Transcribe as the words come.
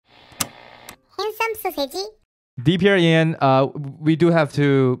핸섬 소세지. DPR IAN, we do have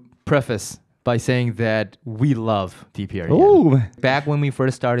to preface by saying that we love DPR IAN. Oh, Back when we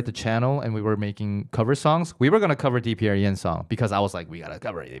first started the channel and we were making cover songs, we were going to cover DPR IAN song because I was like, we got to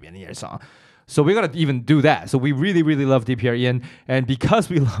cover DPR IAN song. So we're going to even do that. So we really, really love DPR IAN. And because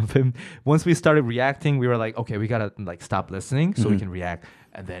we love him, once we started reacting, we were like, okay, we got to like stop listening so we can react.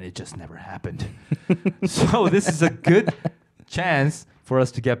 And then it just never happened. So this is a good chance for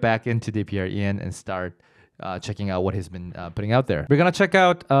us to get back into DPR IAN and start checking out what he's been putting out there. We're going to check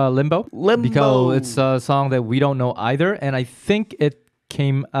out Limbo. Limbo. Because it's a song that we don't know either. And I think it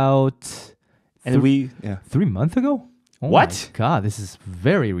came out 3 months ago? Oh What? My God, this is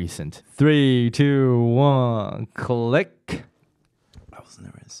very recent. 3, 2, 1, click. I was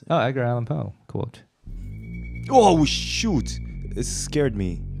nervous. Oh, Edgar Allan Poe quote. Oh, shoot. It scared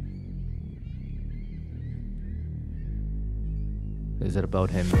me. Is it about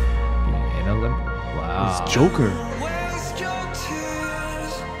him being in a limp? Wow. It's Joker.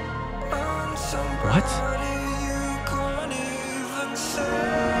 What?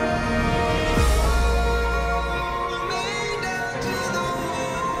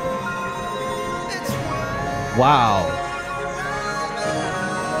 Wow.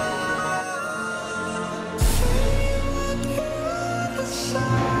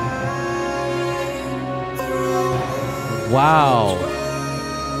 Wow.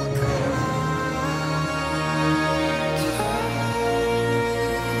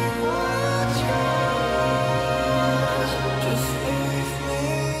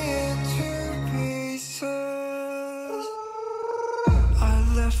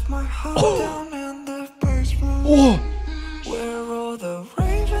 My heart down in the basement, where all the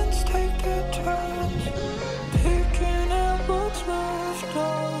ravens take their turns, picking at what's left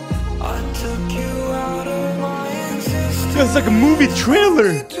of. I took you out of my existence. It's like a movie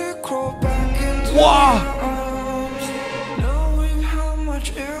trailer. To crawl back into Wow. your arms, knowing how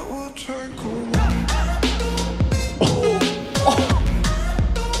much it will take away.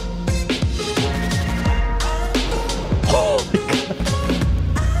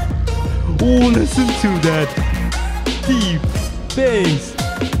 Oh, listen to that deep bass.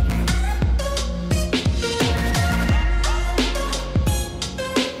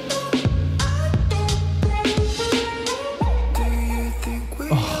 Do you think we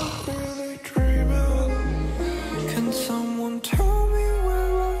are really dreaming? Can someone tell me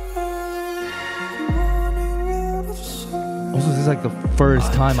where I am? Running out of sight. Also, this is like the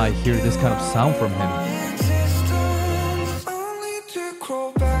first time I hear this kind of sound from him. Existence only to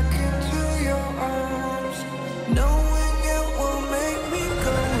crawl back into your arms, knowing it will make me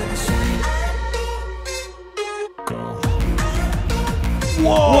go insane.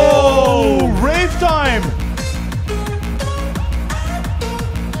 Whoa! Rave time!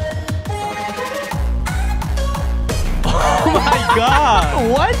 Oh my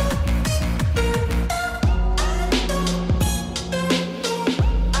God! What?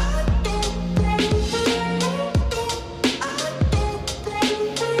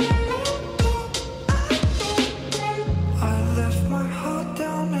 I left my heart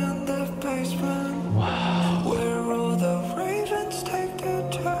down in the basement. Wow. Where all the ravens take their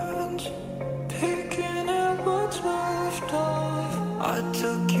turns, picking at what's left of. I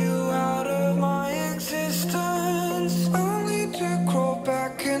took you out of my existence, only to crawl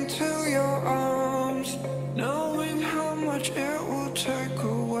back into your arms, knowing how much it will take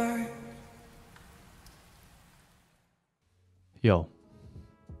away. Yo.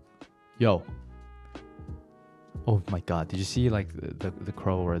 Oh my God! Did you see like the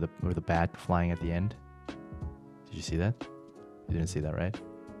crow or the bat flying at the end? Did you see that? You didn't see that, right?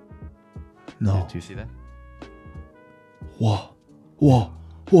 No. Did you see that? Whoa.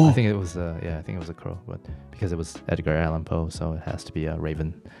 I think it was I think it was a crow, but because it was Edgar Allan Poe, so it has to be a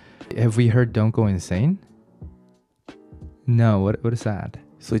raven. Have we heard "Don't Go Insane"? No. What is that?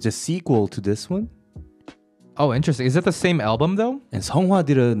 So it's a sequel to this one? Oh, interesting. Is it the same album though? And Seonghwa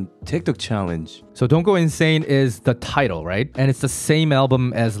did a TikTok challenge. So "Don't Go Insane" is the title, right? And it's the same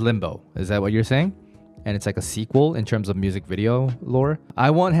album as Limbo. Is that what you're saying? And it's like a sequel in terms of music video lore.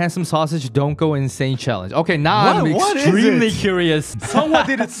 I want Handsome Sausage "Don't Go Insane" challenge. Okay, now What I'm is extremely it? curious.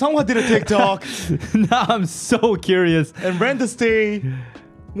 Seonghwa did a TikTok. Now I'm so curious. And Brenda Stay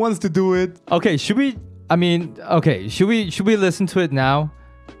wants to do it. Okay, should we? I mean, okay, should we listen to it now,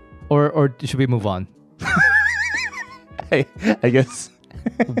 or should we move on? I guess.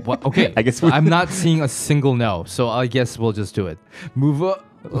 What? Okay, I guess I'm not seeing a single no, so I guess we'll just do it. Move up.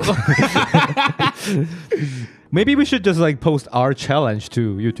 Maybe we should just like post our challenge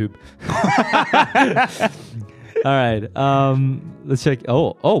to YouTube. All right. Let's check.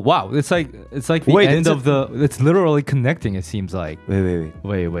 Oh, wow. It's like the Wait, end it's of the. It's literally connecting. It seems like. Wait.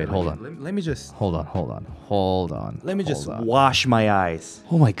 Wait. Hold on. Let me just. Hold on. Let me just Hold on. wash my eyes.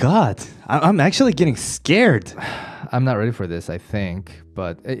 Oh my god, I'm actually getting scared. I'm not ready for this. I think,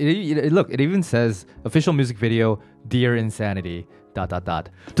 but look. It even says official music video. Dear Insanity. ...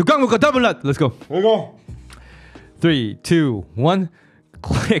 두강국과 더블랏. Let's go. Here we go. 3, 2, 1.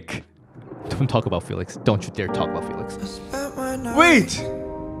 Click. Don't talk about Felix. Don't you dare talk about Felix. Wait,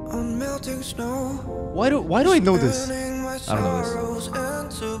 On melting snow, why do I know this? I don't know this.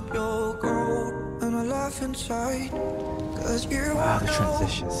 Wow, the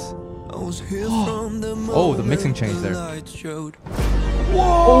transitions. Oh, the mixing change there.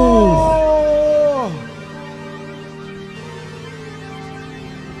 Whoa!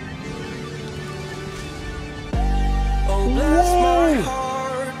 Oh, bless my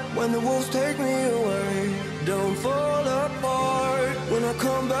heart when the wolves take me away. Don't fall apart when I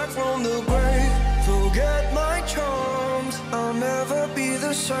come back from the grave. Forget my charms, I'll never be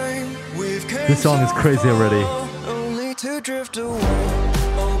the same. We've came This song is so crazy already. far, only to drift away.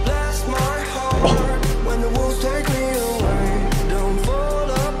 Oh, bless my heart when the wolves take me away. Don't fall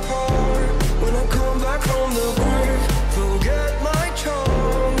apart when I come back from the grave. Forget my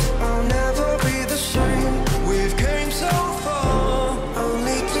charms, I'll never be the same. We've came so far,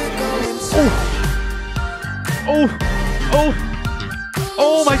 only to go insane.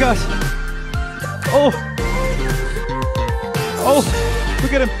 Oh my gosh. Oh,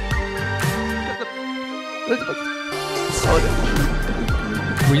 look at him.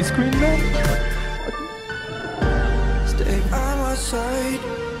 Green screen man? Stay by my side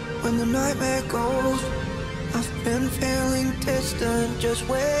when the nightmare goes. I've been feeling distant, just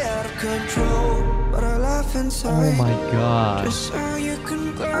way out of control. But I laugh inside. Oh my god. Just so you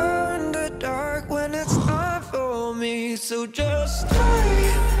can glow in the dark when it's not for me. So just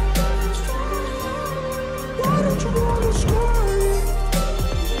stay. Why don't you wanna stay?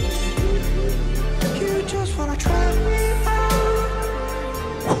 You just wanna trap me out.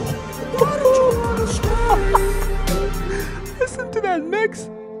 Why don't you wanna stay? Listen to that mix.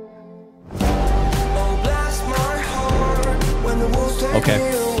 Oh, bless my heart when the wolves take Okay. me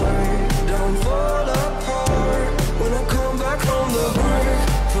away. Don't fall apart when I come back from the grave.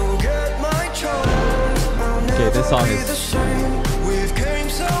 Forget my charms, I'll never this song be is- the same. We've came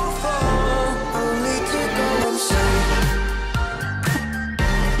so far, only to go insane.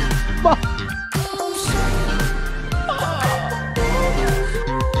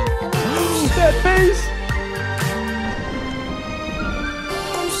 That bass.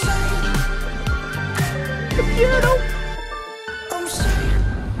 I'm safe, The piano. I'm safe.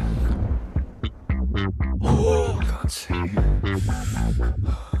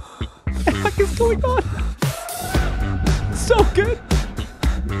 What is going on? So good.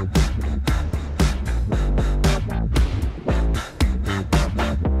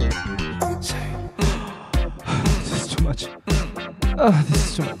 This is too much. This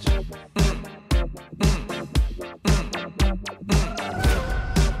is too much.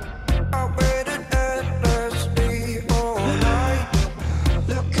 I waited endlessly all night,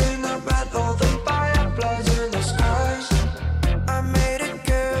 looking up at all the fireflies in the skies. I made it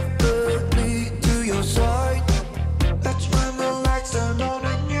carefully to your side. That's when the lights turned on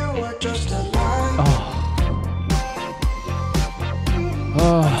and you were just a light.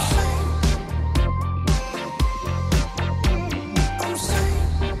 I'm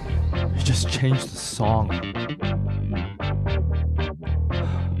safe. You just changed the song.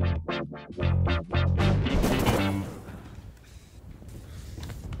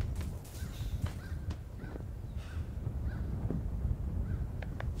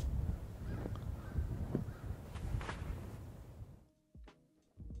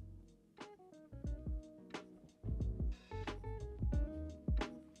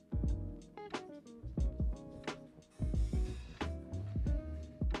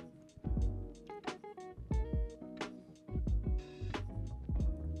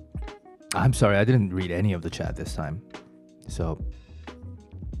 I'm sorry, I didn't read any of the chat this time. So